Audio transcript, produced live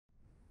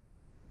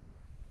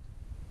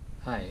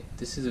Hi,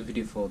 this is a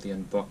video for the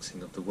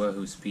unboxing of the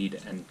Wahoo Speed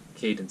and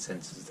Cadence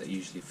sensors that are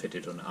usually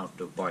fitted on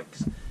outdoor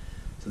bikes.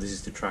 So this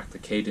is to track the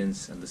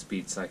cadence and the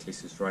speed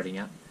cyclist is riding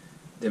at.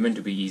 They're meant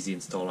to be easy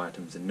install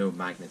items and no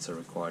magnets are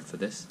required for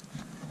this.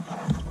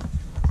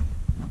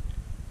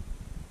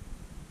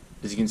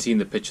 As you can see in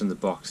the picture on the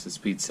box, the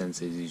speed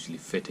sensor is usually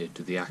fitted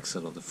to the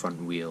axle of the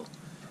front wheel,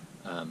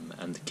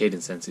 and the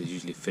cadence sensor is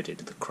usually fitted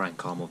to the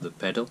crank arm of the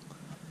pedal.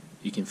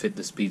 You can fit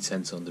the speed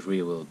sensor on the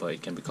rear wheel, but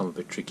it can become a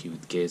bit tricky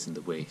with gears in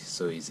the way,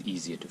 so it's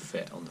easier to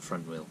fit on the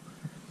front wheel.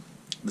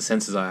 The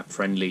sensors are app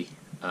friendly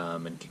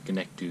and can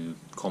connect to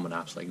common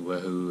apps like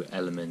Wahoo,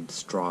 Element,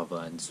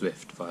 Strava and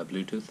Zwift via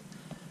Bluetooth.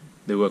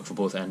 They work for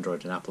both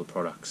Android and Apple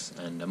products,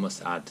 and I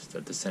must add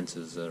that the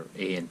sensors are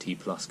ANT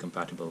Plus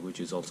compatible,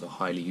 which is also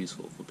highly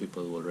useful for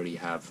people who already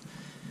have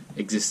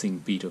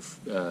existing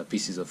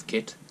pieces of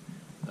kit.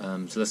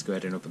 So let's go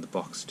ahead and open the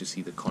box to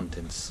see the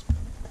contents.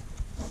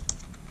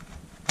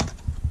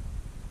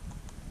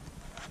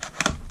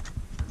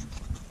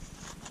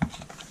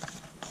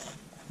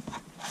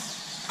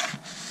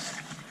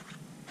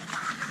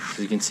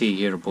 So you can see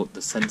here are both the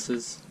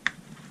sensors.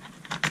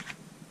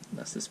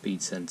 That's the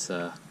speed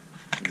sensor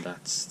and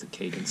that's the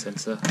cadence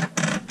sensor.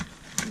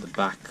 On the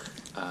back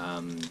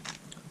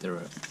there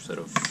are sort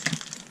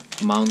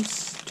of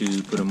mounts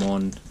to put them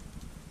on,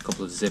 a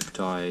couple of zip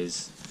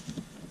ties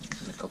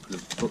and a couple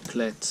of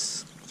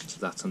booklets. So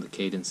that's on the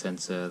cadence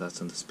sensor,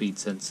 that's on the speed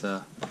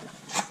sensor.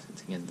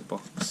 Sitting in the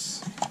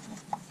box.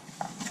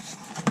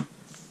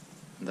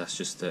 And that's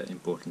just the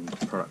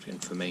important product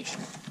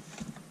information.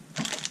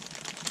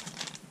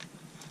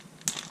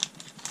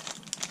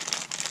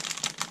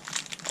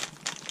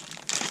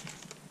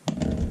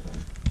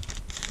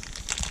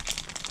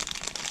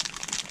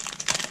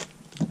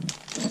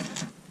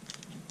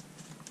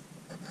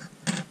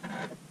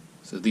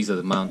 So these are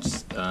the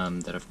mounts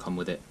that have come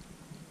with it.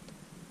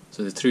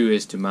 So the three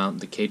ways to mount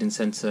the cadence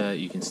sensor.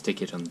 You can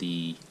stick it on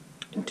the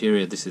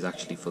interior. This is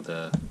actually for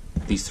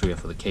these three are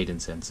for the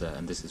cadence sensor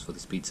and this is for the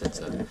speed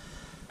sensor.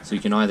 So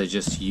you can either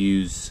just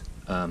use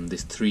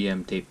this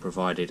 3M tape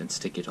provided and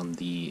stick it on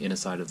the inner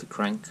side of the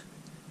crank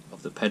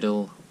of the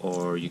pedal,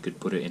 or you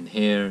could put it in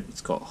here. It's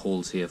got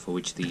holes here for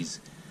which these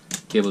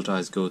cable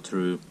ties go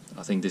through.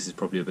 I think this is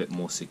probably a bit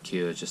more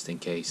secure just in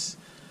case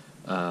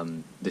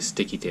this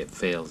sticky tape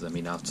fails. I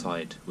mean,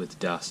 outside with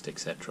dust,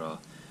 etc.,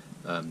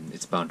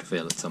 it's bound to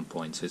fail at some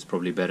point, so it's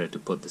probably better to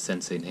put the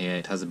sensor in here.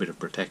 It has a bit of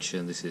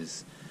protection. This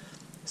is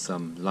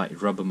some light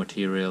rubber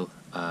material,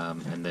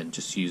 and then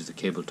just use the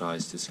cable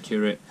ties to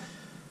secure it.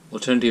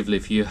 Alternatively,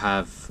 if you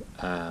have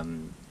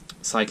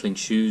cycling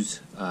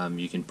shoes,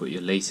 you can put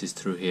your laces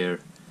through here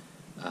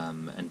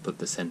and put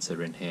the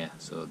sensor in here.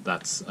 So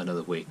that's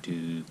another way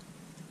to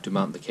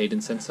mount the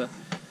cadence sensor.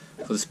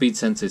 For the speed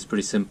sensor, it's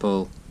pretty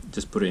simple.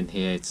 Just put it in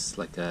here. It's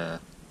like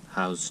a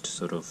housed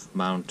sort of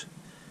mount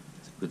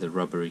with a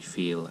rubbery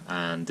feel,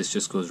 and this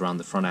just goes around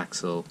the front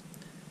axle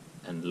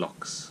and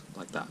locks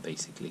like that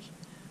basically.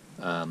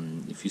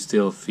 If you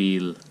still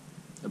feel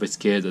a bit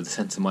scared that the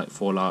sensor might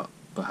fall out,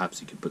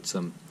 perhaps you could put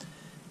some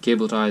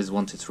cable ties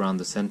once it's around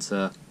the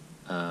sensor.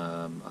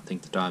 I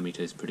think the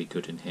diameter is pretty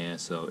good in here,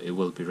 so it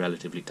will be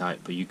relatively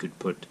tight, but you could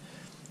put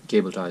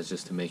cable ties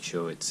just to make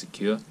sure it's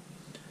secure.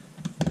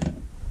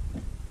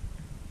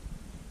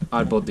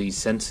 I bought these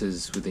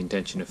sensors with the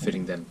intention of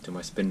fitting them to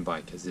my spin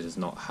bike, as it does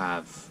not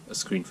have a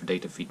screen for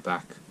data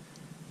feedback.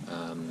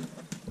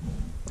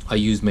 I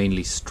use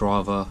mainly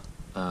Strava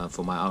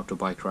for my outdoor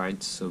bike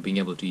rides, so being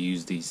able to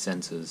use these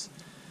sensors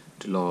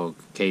to log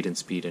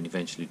cadence, speed and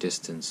eventually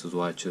distance was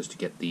why I chose to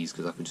get these,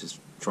 because I could just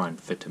try and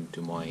fit them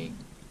to my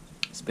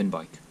spin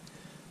bike.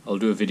 I'll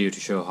do a video to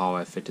show how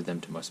I fitted them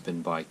to my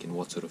spin bike and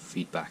what sort of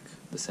feedback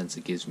the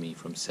sensor gives me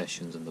from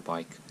sessions on the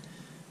bike.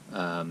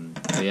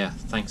 But yeah,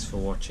 thanks for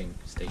watching.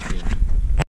 Stay tuned.